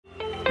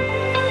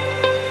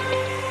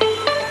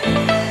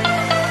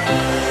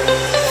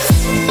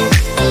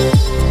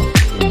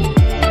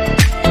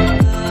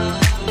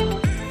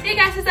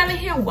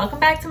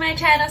back to my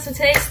channel. So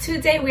today's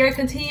Tuesday. We are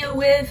continuing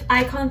with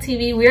iKON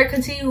TV. We are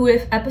continuing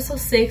with episode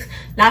 6.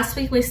 Last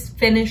week we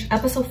finished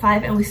episode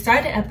 5 and we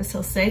started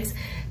episode 6.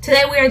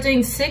 Today we are doing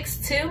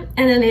 6-2,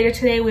 and then later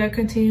today we are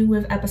continuing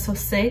with episode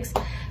 6,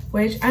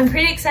 which I'm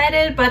pretty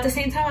excited, but at the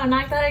same time I'm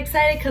not that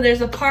excited because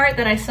there's a part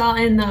that I saw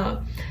in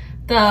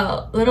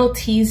the little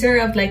teaser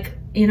of, like,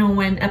 you know,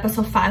 when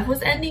episode 5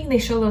 was ending, they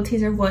showed a little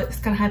teaser of what's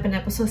gonna happen in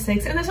episode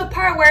 6, and there's a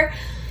part where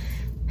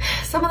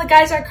some of the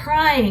guys are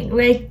crying,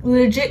 like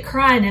legit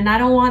crying, and I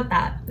don't want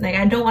that. Like,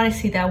 I don't want to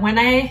see that. When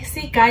I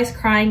see guys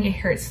crying, it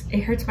hurts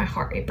my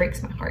heart, it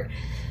breaks my heart,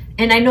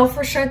 and I know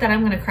for sure that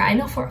I'm gonna cry. I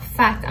know for a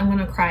fact I'm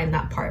gonna cry in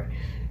that part,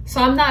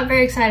 so I'm not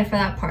very excited for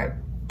that part.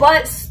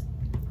 But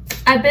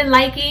I've been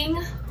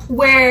liking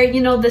where,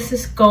 you know, this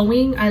is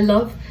going. I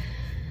love,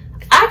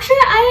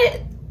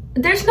 actually,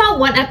 there's not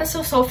one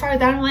episode so far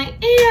that I'm like,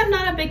 I'm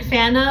not a big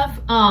fan of.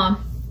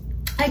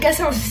 I guess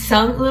there was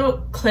some little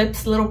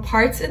clips, little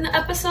parts in the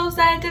episodes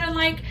that I didn't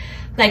like.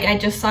 Like, I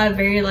just saw it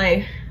very,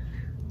 like,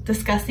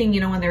 disgusting, you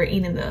know, when they were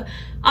eating the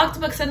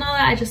octopus and all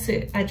that. I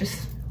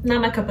just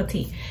not my cup of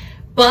tea.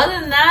 But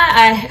other than that,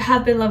 I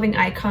have been loving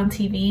iKON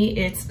TV.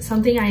 It's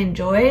something I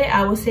enjoy.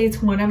 I would say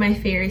it's one of my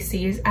favorite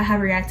series I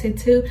have reacted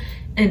to,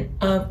 and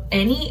of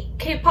any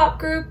K-pop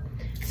group.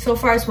 So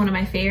far, it's one of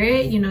my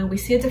favorite. You know, we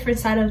see a different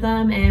side of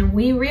them, and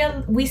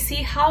we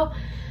see how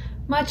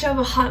much of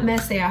a hot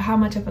mess they are, how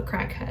much of a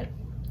crackhead.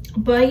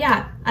 But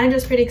yeah, I'm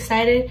just pretty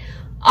excited.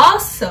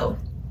 Also,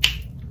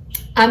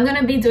 I'm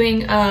gonna be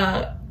doing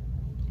a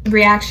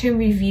reaction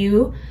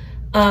review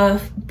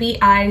of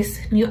BI's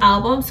new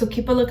album, so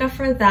keep a lookout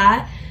for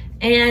that.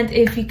 And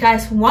if you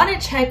guys want to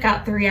check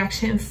out the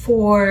reaction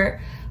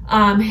for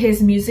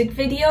his music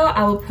video,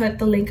 I will put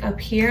the link up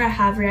here. I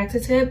have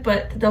reacted to it,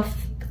 but the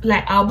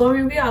album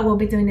review, I will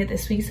be doing it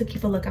this week, so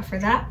keep a lookout for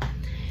that.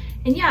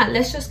 And yeah,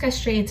 let's just get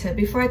straight into it.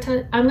 Before I tell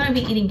you, I'm gonna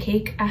be eating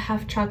cake. I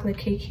have chocolate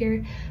cake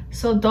here,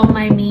 so don't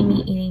mind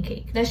me eating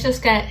cake. Let's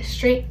just get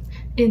straight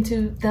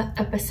into the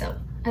episode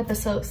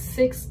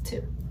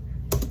 6-2.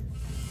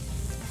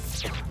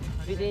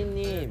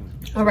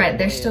 Alright,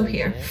 they're still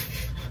here.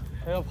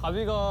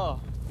 바비가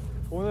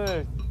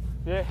오늘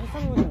얘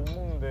해산물도 못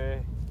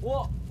먹는데.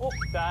 우와,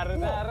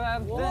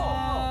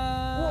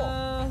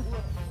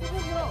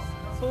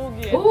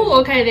 Oh,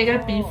 okay, they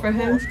got beef for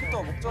him.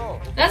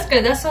 That's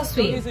good. That's so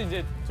sweet.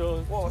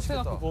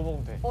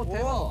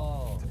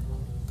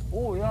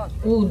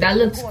 Ooh, that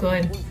looks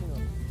good.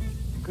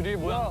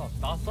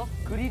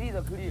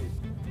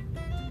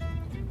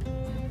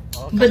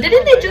 But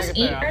didn't they just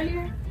eat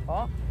earlier?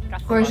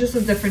 Or is this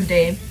a different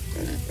day?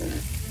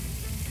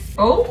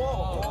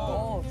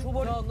 Oh?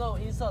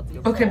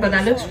 Okay, but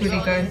that looks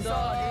really good.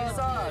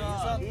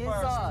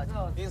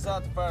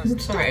 I'm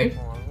sorry.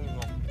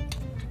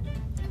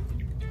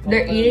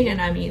 They're eating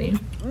and I'm eating.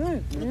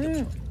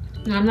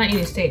 No, I'm not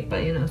eating steak,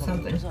 but you know,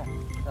 something.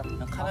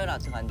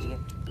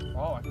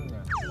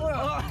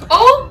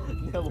 Oh!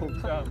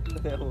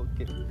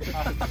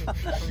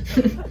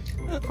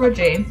 Poor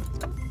Jay.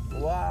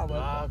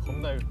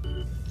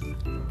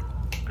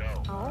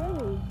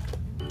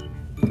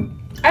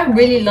 I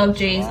really love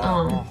Jay's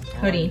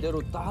hoodie.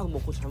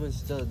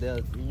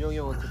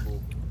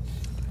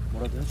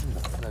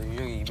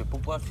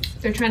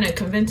 They're trying to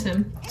convince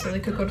him so they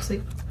could go to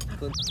sleep.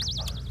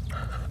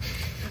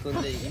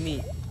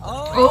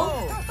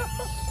 Oh!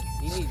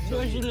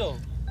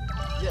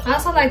 I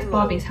also like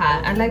Bobby's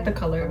hat. I like the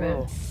color of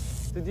it.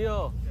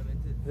 드디어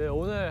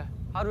오늘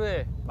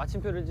하루에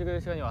마침표를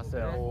찍을 시간이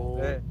왔어요.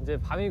 네, 이제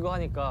밤이고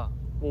하니까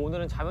뭐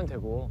오늘은 자면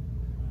되고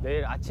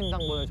내일 아침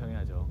당번을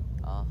정해야죠.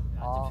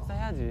 아침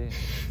식사해야지.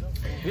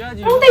 I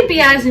don't think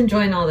BI is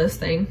enjoying all this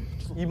thing.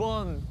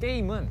 이번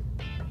게임은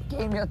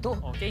게임이야 또?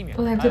 게임이야.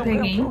 We'll have to play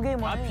game.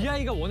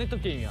 BI가 원했던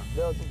게임이야.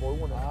 내가 또 뭘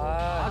원했어?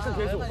 아까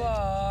계속.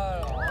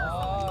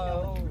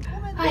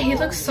 He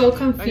looks so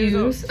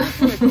confused.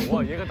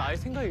 와, 얘가 나의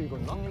생각을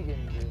읽었나?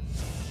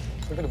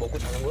 근데 먹고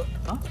자는 거야?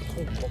 먹고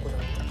자는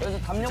거야? 그래서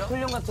담력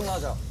훈련 같은 거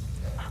하자.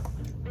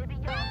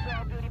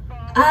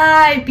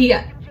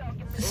 BI.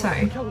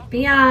 Sorry.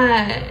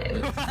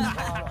 BI.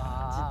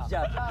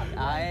 진짜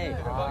아예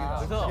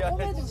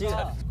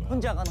그래서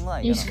혼자 가는 건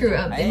아니야. You screw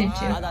up, didn't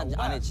you? 나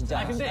안 해,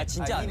 진짜. 나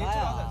진짜 안 해.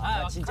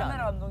 진짜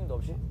카메라 감독님도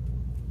없이?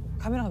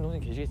 카메라 감독님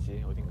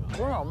계시겠지, 어딘가.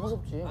 그건 안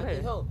무섭지.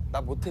 아니, 형. 나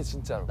못해,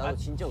 진짜로. 나도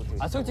진짜 못해.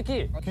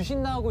 솔직히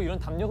귀신 나오고 이런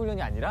담력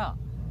훈련이 아니라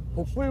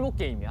복불복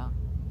게임이야.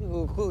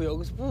 그거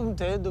여기서 뽑으면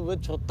되는데 왜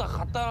줬다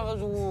갔다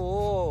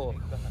와가지고.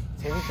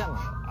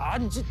 재밌잖아.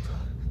 아니, 진짜.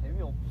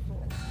 재미없어.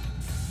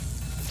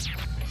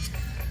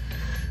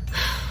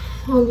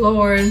 Oh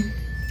Lord.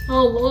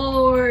 Oh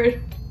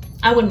Lord.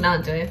 I would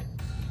not do it.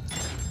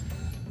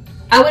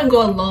 I wouldn't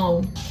go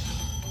alone.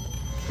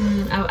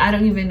 I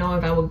don't even know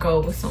if I would go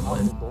with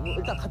someone.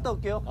 일단 갔다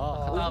올게요.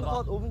 갔다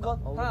와봐. 5분 컷.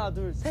 하나,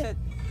 둘, 셋.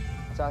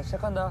 자,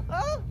 시작한다.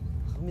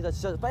 갑니다.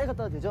 진짜 빨리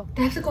갔다 와도 되죠?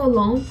 They have to go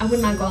alone? I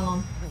would not go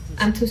alone.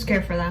 I'm too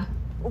scared for that.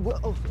 뭐야?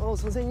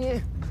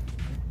 선생님.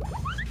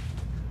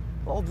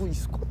 뭐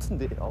있을 것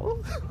같은데.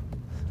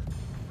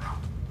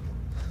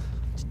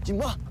 짖지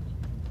마.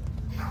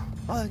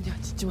 아니야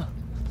짖지 마.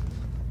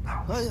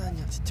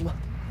 아니야 짖지 마.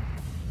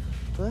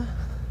 왜?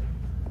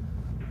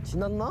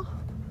 지났나?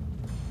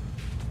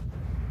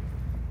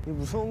 이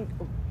무서운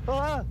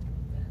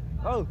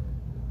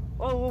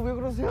왜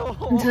그러세요?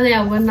 I'm telling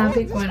you, I would not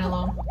be going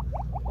alone.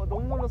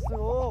 너무 놀랐어요.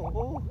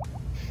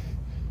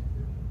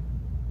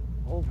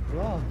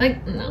 뭐야?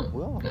 Like no,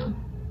 뭐야? no.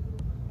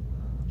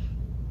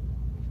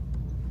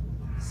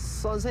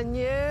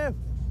 선생님.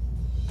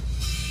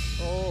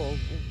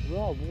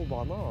 뭐야?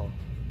 뭐가 많아?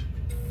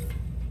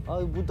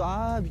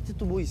 밑에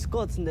또 뭐 있을 것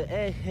같은데.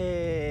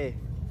 에헤.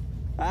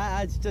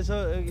 진짜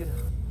저 여기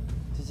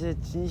진짜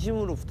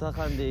진심으로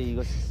부탁하는데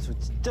이거 저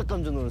진짜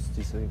깜짝 놀랄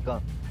수도 있어요.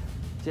 그러니까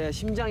제가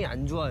심장이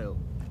안 좋아요.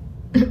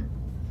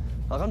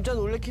 깜짝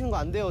놀래키는 거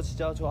안 돼요,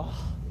 진짜.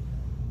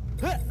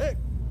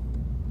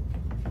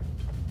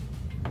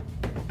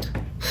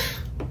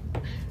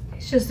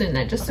 He's just doing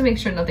that just to make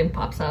sure nothing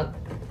pops out.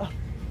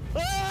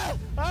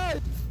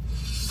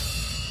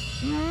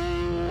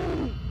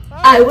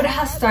 I would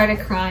have started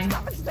crying.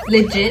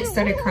 Legit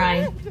started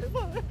crying.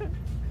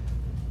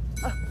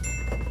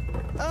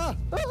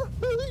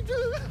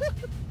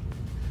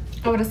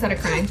 I would have started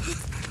crying.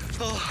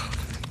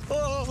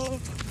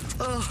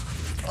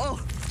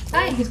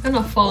 Hey, he's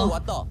gonna fall.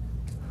 왔다.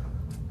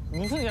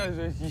 무슨 야,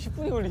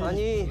 20분이 걸리지? 아니.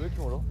 왜 이렇게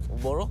멀어?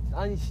 멀어?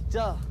 아니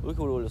진짜 왜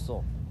이렇게 오래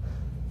걸렸어?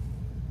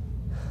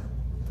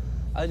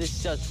 근데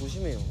진짜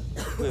조심해요.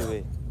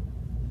 왜?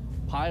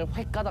 발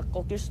획가닥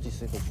꺾일 수도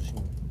있으니까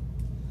조심해.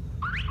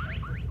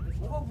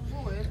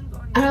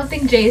 I don't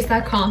think Jay's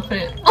that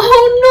confident.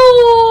 Oh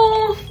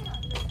no!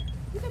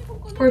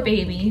 Poor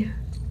baby.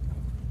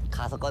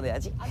 가서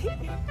꺼내야지.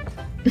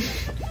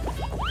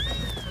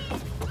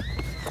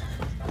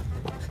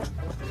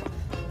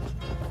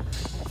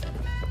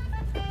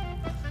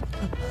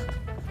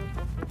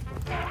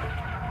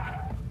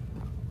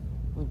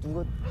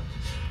 누가?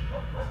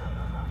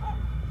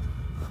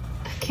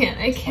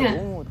 I can't.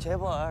 너무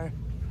제발.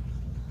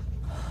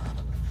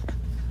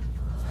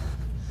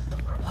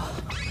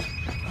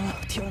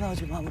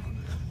 튀어나오지 마.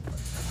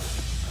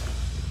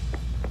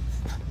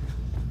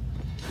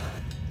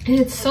 And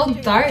it's so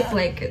dark,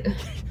 like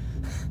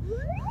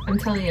I'm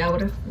telling you, I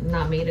would have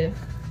not made it.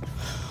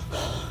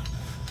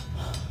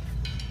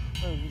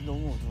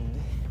 너무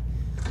어두운데?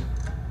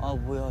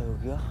 뭐야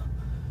여기야?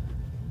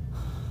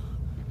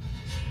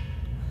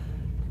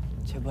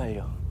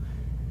 제발요.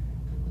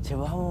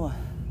 제발 한 번만.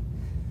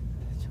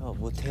 저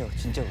못해요.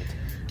 진짜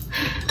못해요.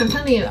 I'm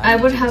telling you, I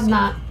would have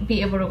not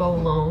be able to go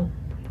alone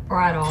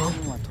or at all. 한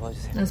번만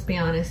도와주세요. Let's be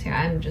honest here.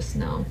 I'm just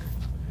no.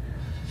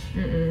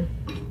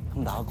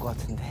 그럼 나을 것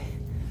같은데.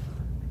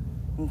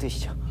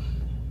 힘드시죠?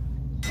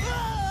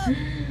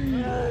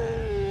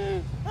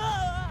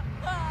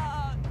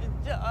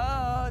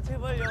 진짜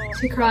제발요.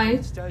 She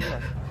cried. 진짜 하지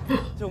마세요.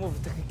 정말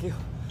부탁할게요.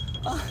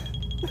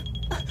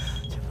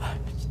 제발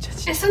진짜.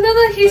 It sounded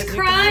like he's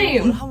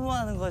crying. 한 번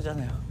하는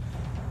거잖아요.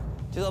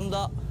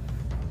 죄송합니다.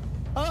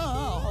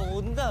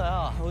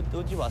 온다.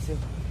 오지 마세요.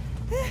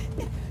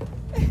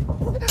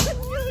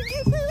 안녕히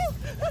계세요.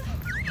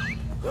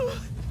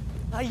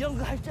 이런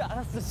거 할 줄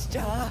알았어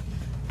진짜.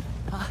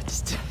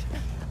 진짜.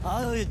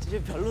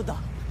 진짜 별로다.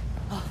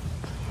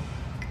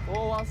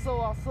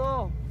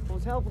 왔어.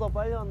 생각보다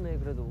빨리 왔네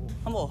그래도.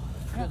 한번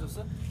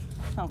해줬어?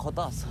 그냥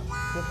걷다 왔어.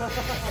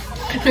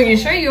 Are you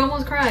sure? You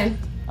almost cried.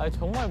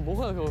 정말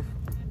뭐가 여기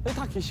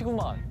다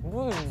계시구만.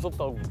 뭐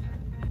무섭다고.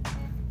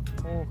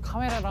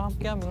 카메라랑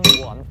함께하면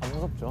뭐 안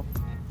무섭죠.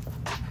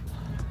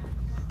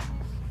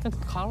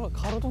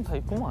 가로등 다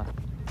있구만.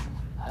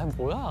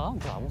 뭐야? 뭐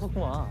안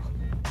무섭구만.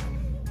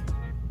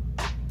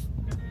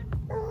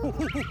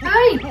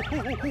 Hi!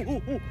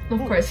 Of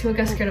course, he would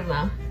get scared of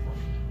that.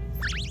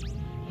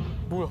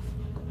 뭐야?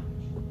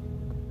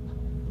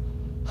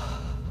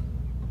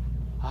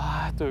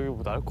 또 여기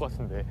뭐 나올 것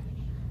같은데.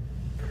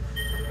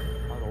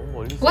 너무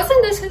멀리.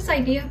 Wasn't this his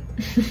idea?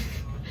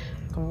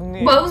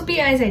 감독님. Well, it was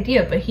B.I.'s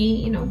idea, but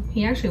he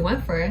actually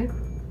went for it.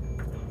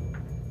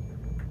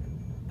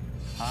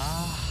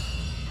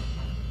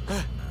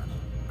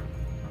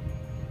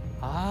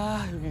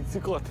 여기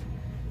있을 것 같아.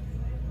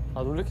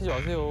 놀래키지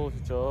마세요,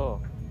 진짜.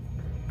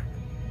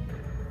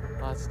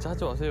 진짜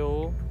하지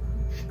마세요.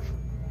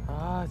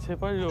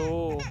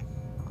 제발요.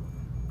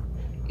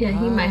 Yeah,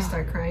 he might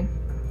start crying.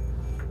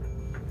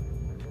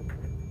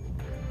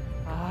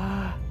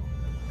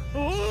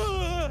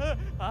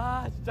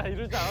 진짜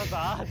이럴 줄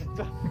알았다.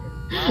 진짜.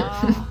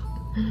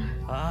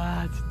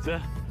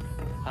 진짜.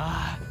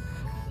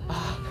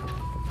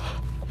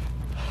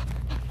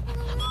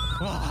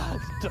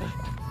 진짜.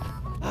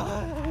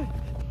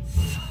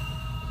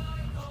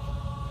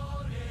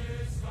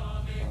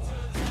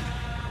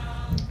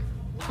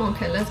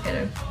 Okay, let's get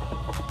it.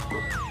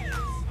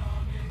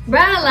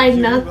 Bruh, like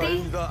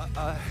nothing?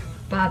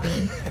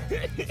 Bobby.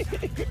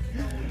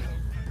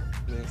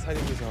 네,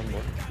 사님께서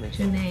한번. 네.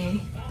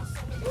 Janae.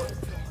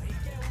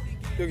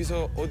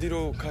 여기서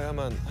어디로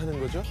가야만 하는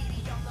거죠?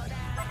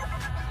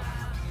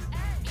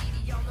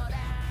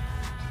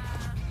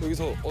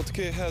 여기서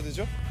어떻게 해야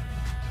되죠?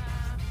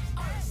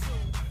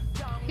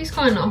 He's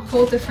going a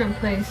whole different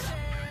place.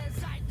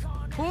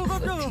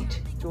 깜짝이야.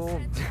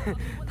 좀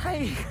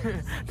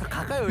타이밍을 더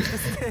가까이 올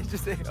수 있게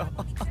해주세요.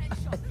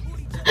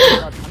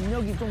 나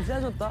담력이 좀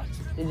세졌다?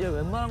 이제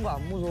웬만한 거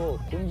안 무서워.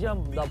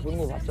 곤지암 나 보는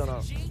거 봤잖아.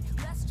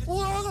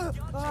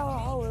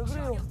 왜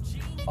그래요?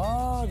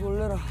 아,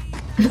 놀래라.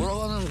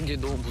 돌아가는 게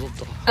너무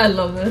무섭다. I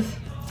love this.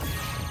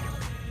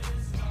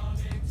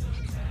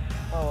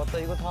 아 맞다,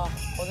 이거 다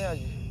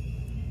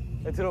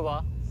꺼내야지. 야,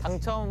 들어봐.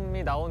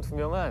 당첨이 나온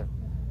 2명은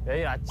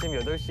매일 아침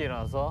 8시에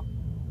일어나서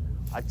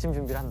아침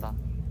준비를 한다.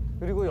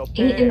 그리고 옆에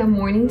Eat in the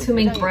morning to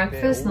make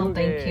breakfast? No,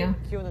 thank you.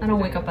 I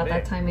don't wake up at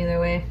that time either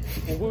way.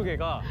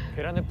 오골개가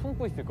계란을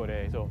품고 있을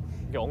거래. 그래서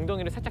이렇게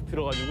엉덩이를 살짝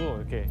들어가지고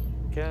이렇게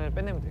계란을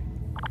빼내면 돼.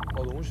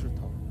 아 너무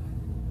싫다.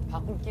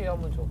 바꿀 기회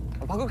한번 줘.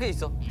 바꿀 게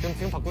있어.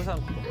 지금 바꿀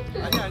사람.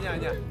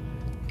 아니야.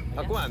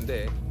 바꾸면 안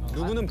돼.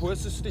 누구는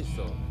보였을 수도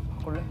있어.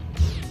 바꿀래?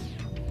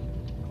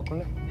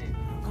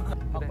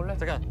 바꿀래?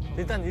 잠깐.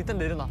 일단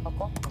내려놔.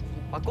 바꿔?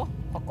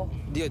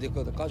 네가 내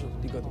거 까줘.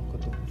 네가 내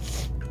것도.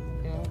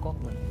 그냥 꺼.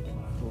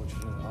 또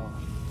주는.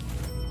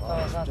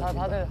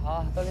 다들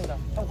떨린다.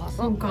 형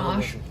봤어? Oh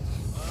gosh.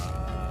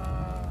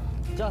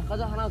 자,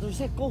 가자. 하나, 둘,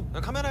 셋, 고.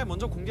 카메라에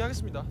먼저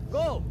공개하겠습니다.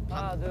 고!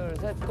 하나, 둘,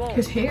 셋, 고!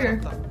 His hair.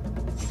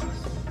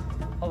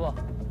 봐봐.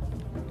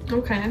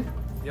 Okay.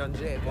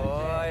 연재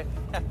보이.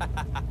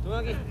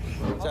 동혁이.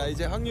 자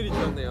이제 확률이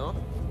좋았네요.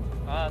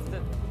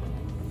 셋.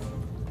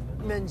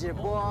 면제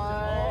보이.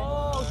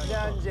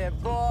 면제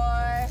보이.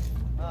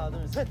 하나,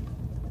 둘, 셋.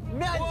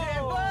 면제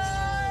보이.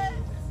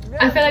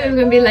 I feel like it's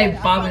gonna be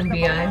like Bob and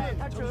B.I.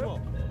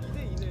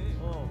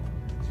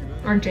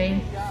 or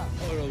Jane.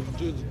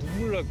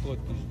 눈물 날 것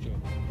같아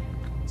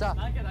진짜. 자,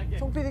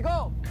 송 PD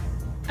고!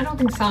 I don't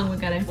think Song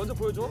would get it. 먼저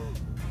보여줘.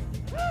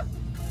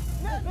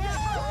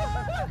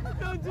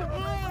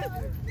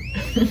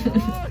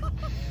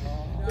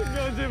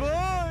 면제 보이.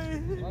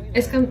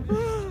 It's gonna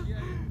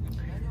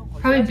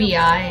probably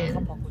B.I.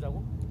 and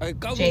아니,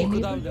 까고 제이미?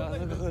 그다음 내가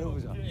생각을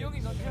해보자. 이 형이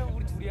너랑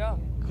우리 둘이야.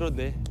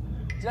 그런데.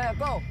 자,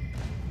 고!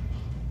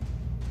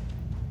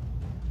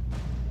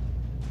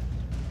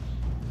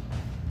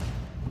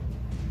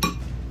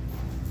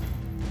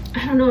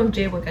 I don't know if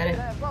Jay would get it.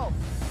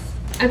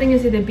 I think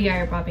it's either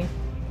B.I. or Bobby.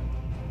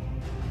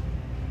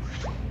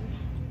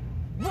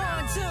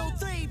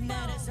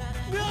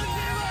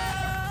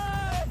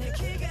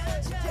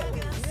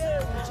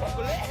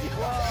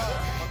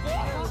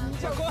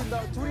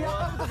 둘이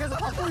아까부터 계속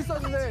받고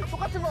있었는데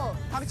똑같은 거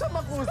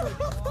당첨받고 있어.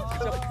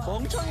 진짜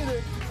멍청이네.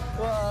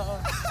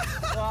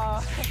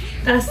 와.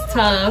 That's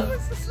tough.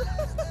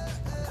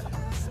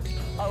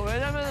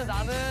 왜냐면은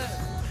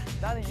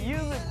나는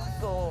이응을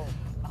봤어.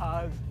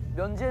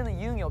 면제는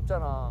이응이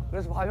없잖아.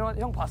 그래서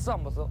형 봤어,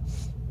 안 봤어?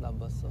 나 안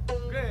봤어.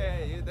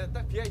 그래, 내가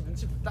딱 비아이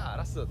눈치 딱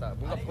알았어. 나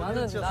뭔가 보는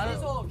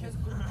눈치였어.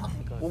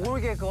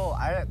 오골개 그거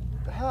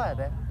해와야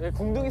돼.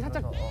 궁둥이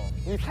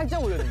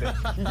살짝 올렸는데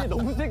이게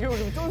너무 세게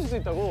올리면 쫄 수도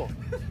있다고.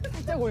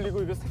 살짝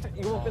올리고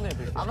이거만 빼내야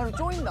돼. 그럼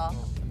쪼인다.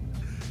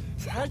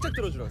 살짝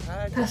들어주라.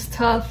 살짝. That's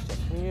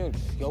tough. 분명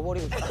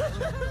죽여버리고 싶다.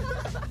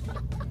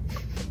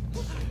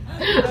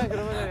 자,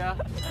 그러면은 야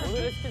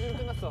오늘의 스케줄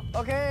끝났어.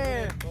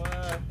 오케이.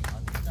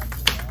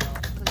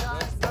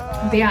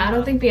 But yeah, I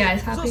don't think B.I.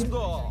 is happy.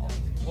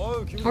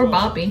 Or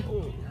Bobby.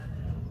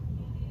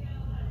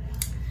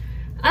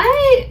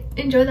 I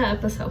enjoyed that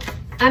episode.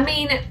 I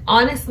mean,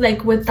 honestly,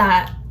 like with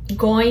that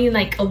going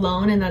like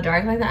alone in the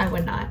dark like that, I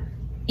would not.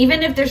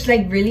 Even if there's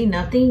like really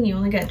nothing, you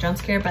only get jump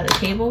scared by the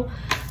table,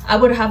 I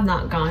would have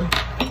not gone.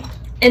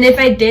 And if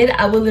I did,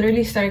 I would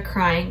literally start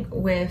crying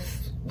if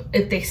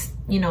they,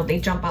 they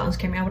jump out and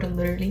scare me. I would have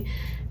literally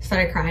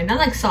started crying. Not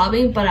like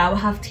sobbing, but I would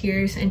have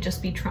tears and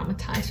just be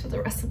traumatized for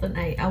the rest of the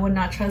night. I would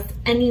not trust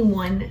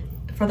anyone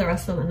for the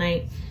rest of the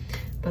night.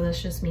 But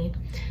that's just me.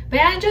 But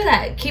yeah, I enjoy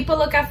that. Keep a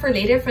lookout for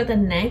later for the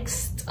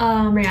next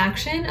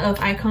reaction of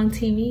iKON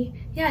TV.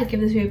 Yeah,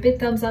 give this video a big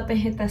thumbs up and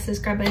hit that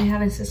subscribe button if you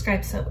haven't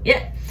subscribed so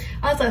yet.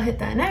 Also hit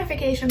that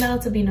notification bell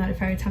to be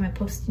notified every time I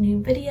post a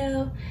new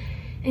video.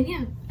 And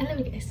yeah, I love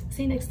you guys.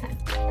 See you next time.